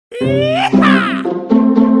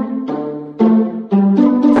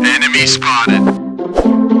Enemy spotted.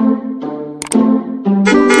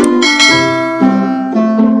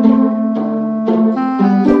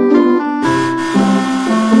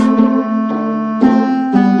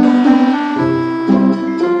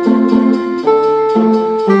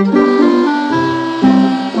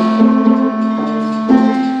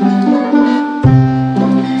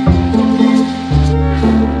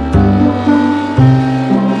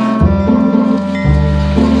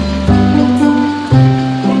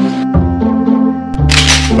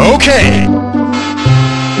 Okay.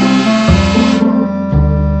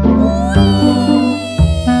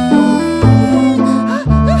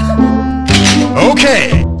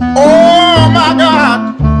 Okay. Oh my God!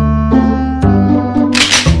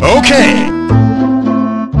 Okay.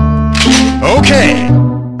 Okay.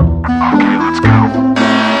 Okay, let's go.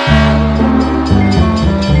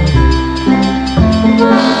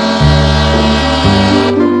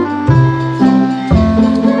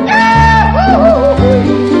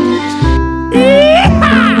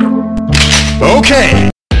 Okay.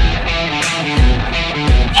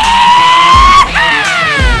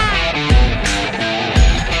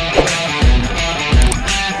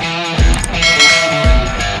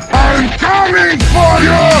 I'm coming for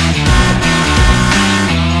you!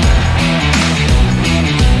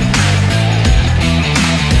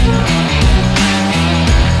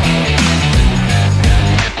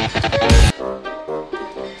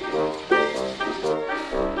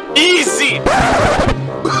 Easy!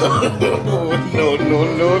 No, no,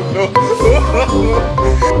 no, no.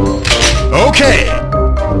 Okay.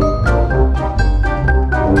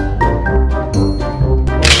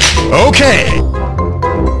 Okay.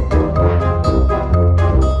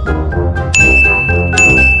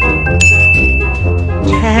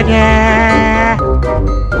 Ta-da!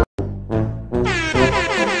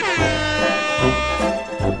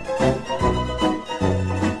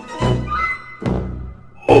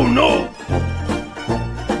 Oh no!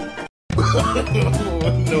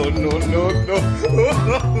 No, no, no, no.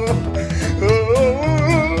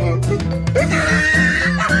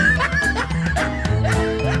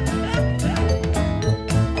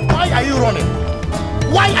 Why are you running?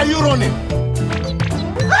 Why are you running?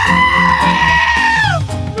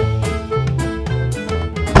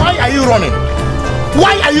 Why are you running?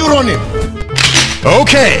 Why are you running?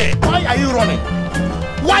 Okay. Why are you running?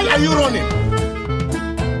 Why are you running?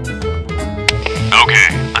 Okay,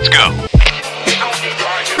 let's go.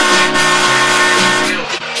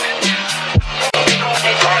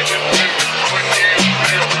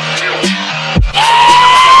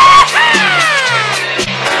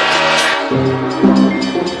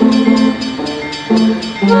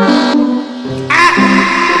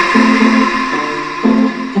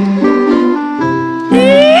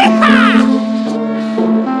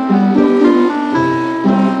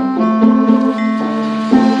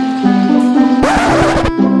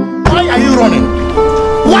 Why are you running?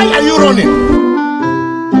 Why are you running?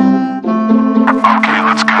 Okay,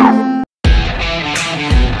 let's go.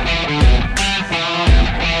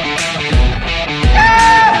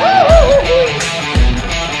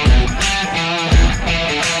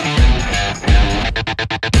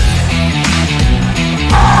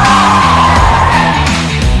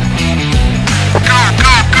 Go,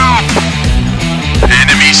 go, go!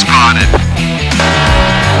 Enemy spotted.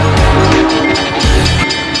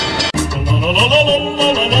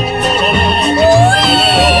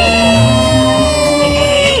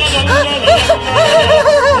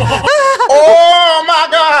 Oh my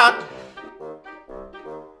God!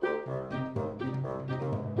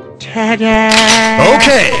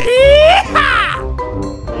 Okay.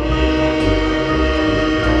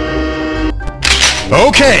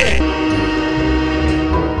 Okay.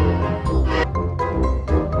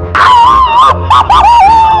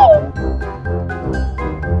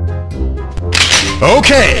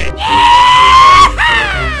 Okay.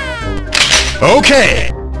 Okay.